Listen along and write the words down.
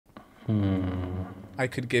I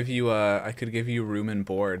could give you room and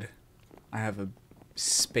board. I have a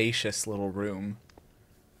spacious little room.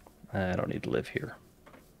 I don't need to live here.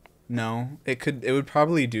 No, it would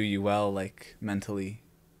probably do you well, like, mentally.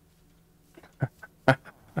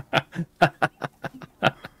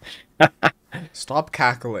 Stop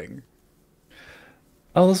cackling.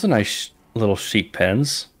 Oh, those are nice little sheep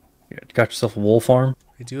pens. You got yourself a wool farm?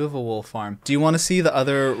 I do have a wool farm. Do you want to see the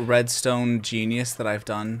other redstone genius that I've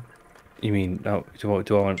done? You mean, oh, do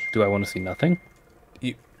I want to see nothing?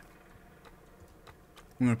 You,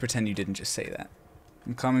 I'm gonna pretend you didn't just say that.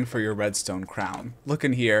 I'm coming for your redstone crown. Look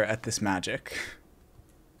in here at this magic.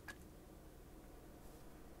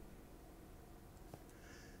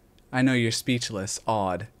 I know you're speechless.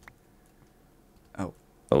 Odd. Oh.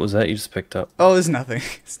 What was that you just picked up? Oh, it's nothing.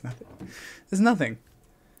 It's nothing. It's nothing.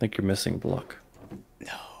 I think you're missing a block.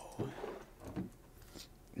 No.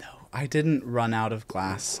 No. I didn't run out of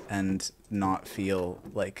glass and not feel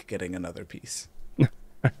like getting another piece.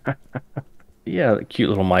 Yeah, the cute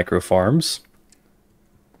little micro farms.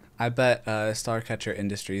 I bet Starcatcher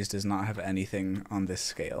Industries does not have anything on this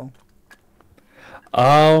scale.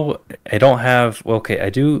 Oh, I don't have. Well, okay, I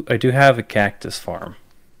do have a cactus farm.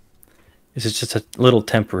 It's just a little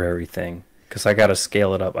temporary thing because I gotta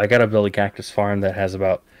scale it up. I gotta build a cactus farm that has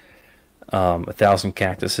about 1,000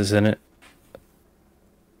 cactuses in it.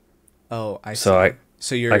 Oh, I see. So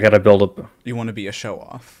So I gotta build up. you want to be a show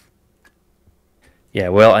off. Yeah,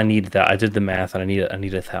 well, I need that. I did the math, and I need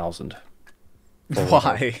 1,000. For what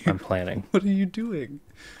Why? I'm planning. What are you doing?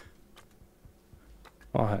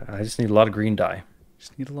 Well, I just need a lot of green dye.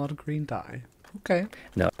 Just need a lot of green dye. Okay.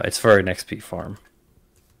 No, it's for an XP farm.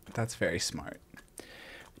 That's very smart.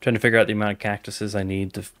 Trying to figure out the amount of cactuses I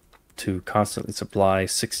need to constantly supply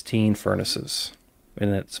 16 furnaces,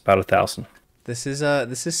 and it's about 1,000. This is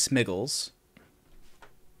Smiggles.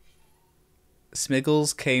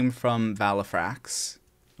 Smiggles came from Valifrax.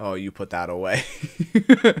 Oh, you put that away.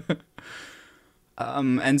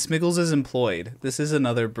 And Smiggles is employed. This is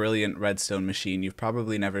another brilliant redstone machine you've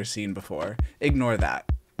probably never seen before. Ignore that.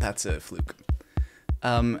 That's a fluke.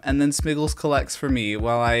 And then Smiggles collects for me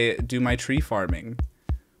while I do my tree farming.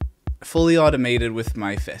 Fully automated with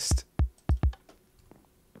my fist.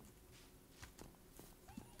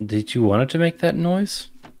 Did you want it to make that noise?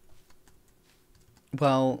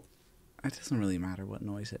 Well, it doesn't really matter what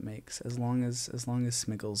noise it makes as long as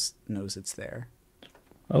Smiggles knows it's there.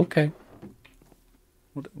 Okay.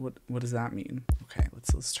 What does that mean? Okay,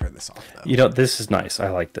 let's turn this off though. You know, this is nice. I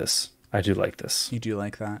like this. I do like this. You do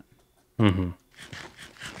like that? Mm-hmm.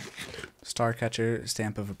 Starcatcher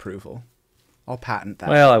stamp of approval. I'll patent that.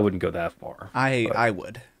 Well, I wouldn't go that far. I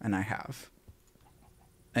would, and I have.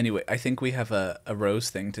 Anyway, I think we have a rose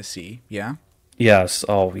thing to see. Yeah? Yes.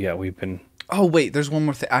 Oh, yeah, we've been... Oh, wait, there's one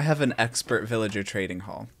more thing. I have an expert villager trading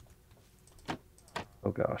hall.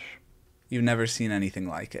 Oh, gosh. You've never seen anything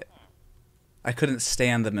like it. I couldn't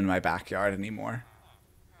stand them in my backyard anymore.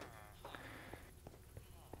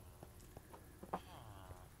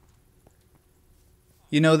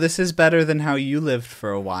 You know, this is better than how you lived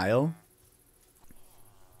for a while.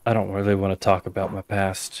 I don't really want to talk about my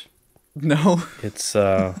past. No? It's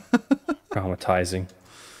traumatizing.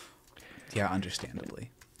 Yeah,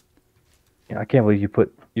 understandably. Yeah, I can't believe you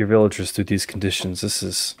put your villagers through these conditions. This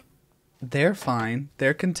is... They're fine.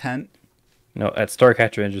 They're content. No, at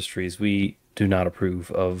Starcatcher Industries, we do not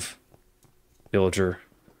approve of villager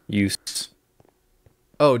use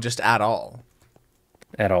Oh, just at all.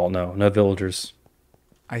 at all. No, no villagers.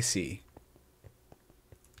 I see.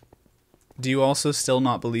 Do you also still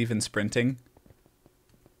not believe in sprinting?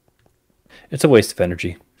 It's a waste of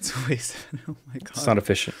energy. It's a waste of... Oh my god. It's not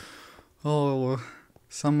efficient. Oh,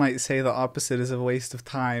 some might say the opposite is a waste of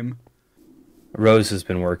time. Rose has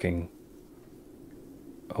been working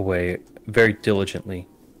away very diligently.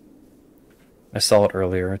 I saw it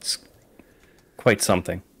earlier. It's quite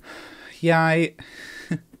something. Yeah, I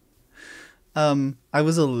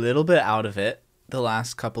was a little bit out of it the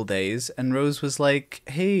last couple days, and Rose was like,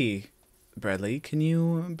 "Hey, Bradley, can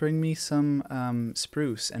you bring me some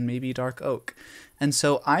spruce and maybe dark oak?" And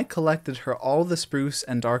so I collected her all the spruce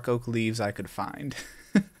and dark oak leaves I could find.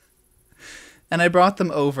 And I brought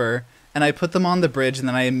them over, and I put them on the bridge, and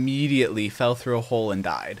then I immediately fell through a hole and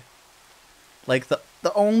died. Like, the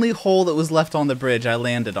only hole that was left on the bridge, I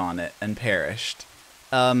landed on it and perished.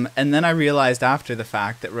 And then I realized after the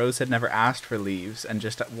fact that Rose had never asked for leaves and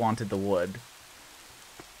just wanted the wood.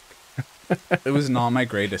 It was not my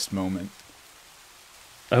greatest moment.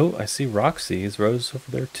 Oh, I see Roxy. Is Rose over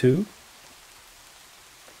there too?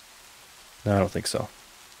 No, I don't think so.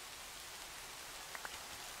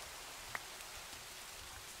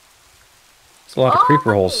 There's a lot of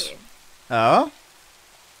creeper holes. Oh?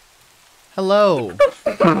 Hello.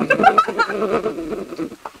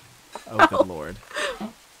 Oh, good lord.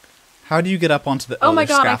 How do you get up onto the Oh my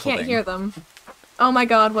god, I scaffolding? can't hear them. Oh my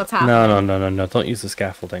god, what's happening? No. Don't use the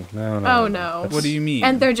scaffolding. No. Oh no. What do you mean?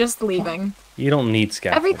 And they're just leaving. You don't need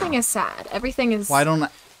scaffolding. Everything is sad. Everything is...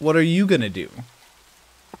 What are you gonna do?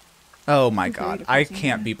 Oh my I'm very god, I depressing,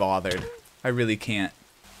 can't yeah. be bothered. I really can't.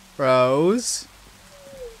 Rose?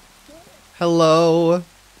 Hello?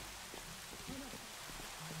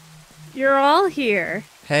 You're all here.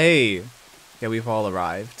 Hey. Yeah, we've all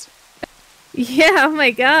arrived. Yeah, oh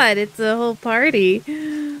my god, it's a whole party.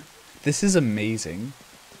 This is amazing.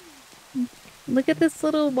 Look at this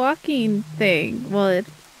little walking thing. Well, it'd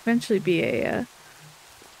eventually be a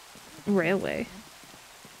railway.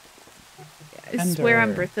 I swear I'm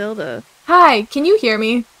Ender. Berthilda. Hi, can you hear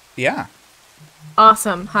me? Yeah.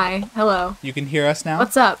 Awesome. Hi. Hello. You can hear us now?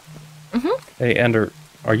 What's up? Hey, Ender,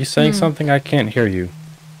 are you saying something? I can't hear you.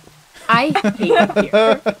 I hate you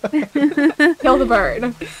here. Kill the bird.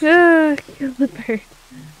 Ah, kill the bird.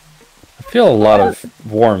 I feel a lot of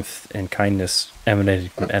warmth and kindness emanating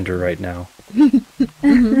from Ender right now. Isn't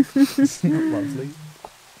that lovely?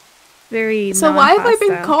 Very So why have I been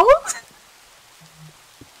non-hostile. called?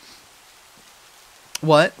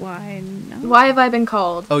 What? Why no? Why have I been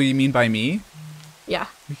called? Oh, you mean by me? Yeah.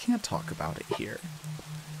 We can't talk about it here.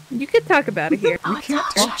 You could talk about it here. Oh, We can't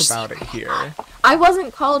talk about it here. I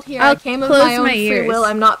wasn't called here. I'll I came of close my own my free ears. will.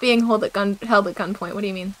 I'm not being held at gunpoint. What do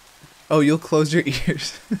you mean? Oh, you'll close your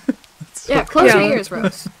ears. Yeah, close your Yeah. ears,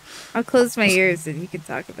 Rose. I'll close my ears and you can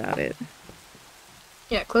talk about it.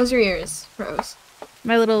 Yeah, close your ears, Rose.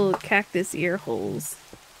 My little cactus ear holes.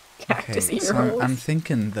 Cactus Okay, ear so holes. I'm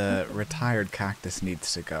thinking the retired cactus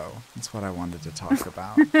needs to go. That's what I wanted to talk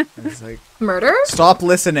about. It's like, Murder? stop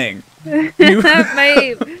listening. You,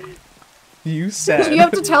 My you said. You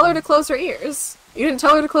have to tell her to close her ears. You didn't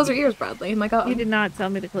tell her to close her ears, Bradley. My god. You did not tell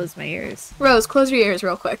me to close my ears. Rose, close your ears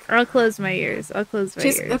real quick. Or I'll close my ears. I'll close my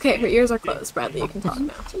She's ears. okay. Her ears are closed, Bradley. You can talk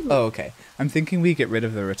now. Oh, okay. I'm thinking we get rid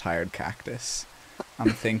of the retired cactus. I'm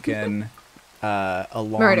thinking a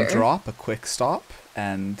long Murder. drop, a quick stop,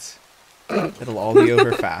 and it'll all be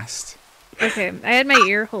over fast. Okay, I had my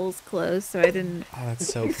ear holes closed, so I didn't. Oh, that's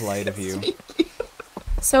so polite of you.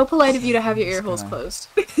 So polite of you to have your ear holes gonna- closed.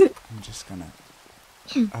 I'm just gonna.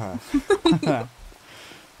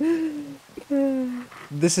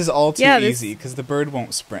 This is all too Yeah, this- easy because the bird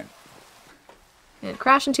won't sprint. And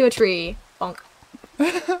crash into a tree. Bonk.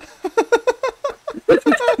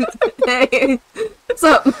 Hey, what's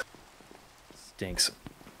up? Stinks.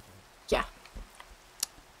 Yeah.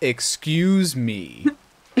 Excuse me.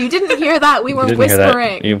 You didn't hear that. We were You didn't hear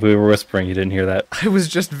whispering. that. We were whispering. You didn't hear that. I was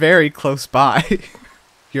just very close by.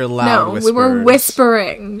 You're loud No, whisperers. we were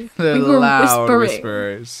whispering. The We were loud whispering.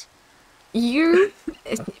 whisperers. You.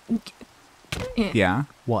 Yeah?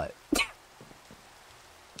 What?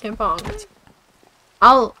 Get bonked.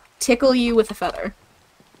 I'll tickle you with a feather.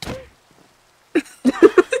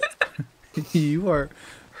 You are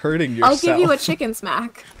hurting I'll yourself. give you a chicken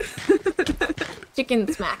smack.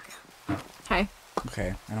 Chicken smack. Hi.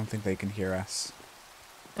 Okay, I don't think they can hear us.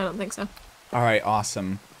 I don't think so. Alright,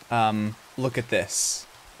 awesome. Look at this.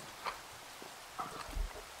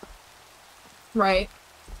 Right.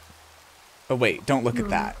 Oh wait, don't look at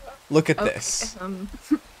that. Look at Okay. this.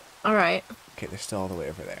 Alright. Okay, they're still all the way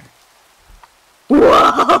over there.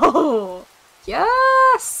 Whoa!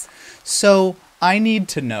 Yes! So, I need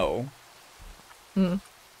to know.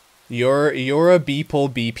 You're a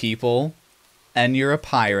Beeple Bee people, and you're a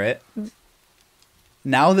pirate.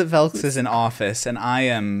 Now that Velx is in office, and I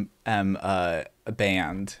am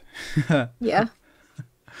banned, Yeah.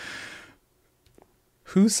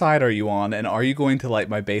 whose side are you on, and are you going to light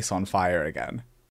my base on fire again?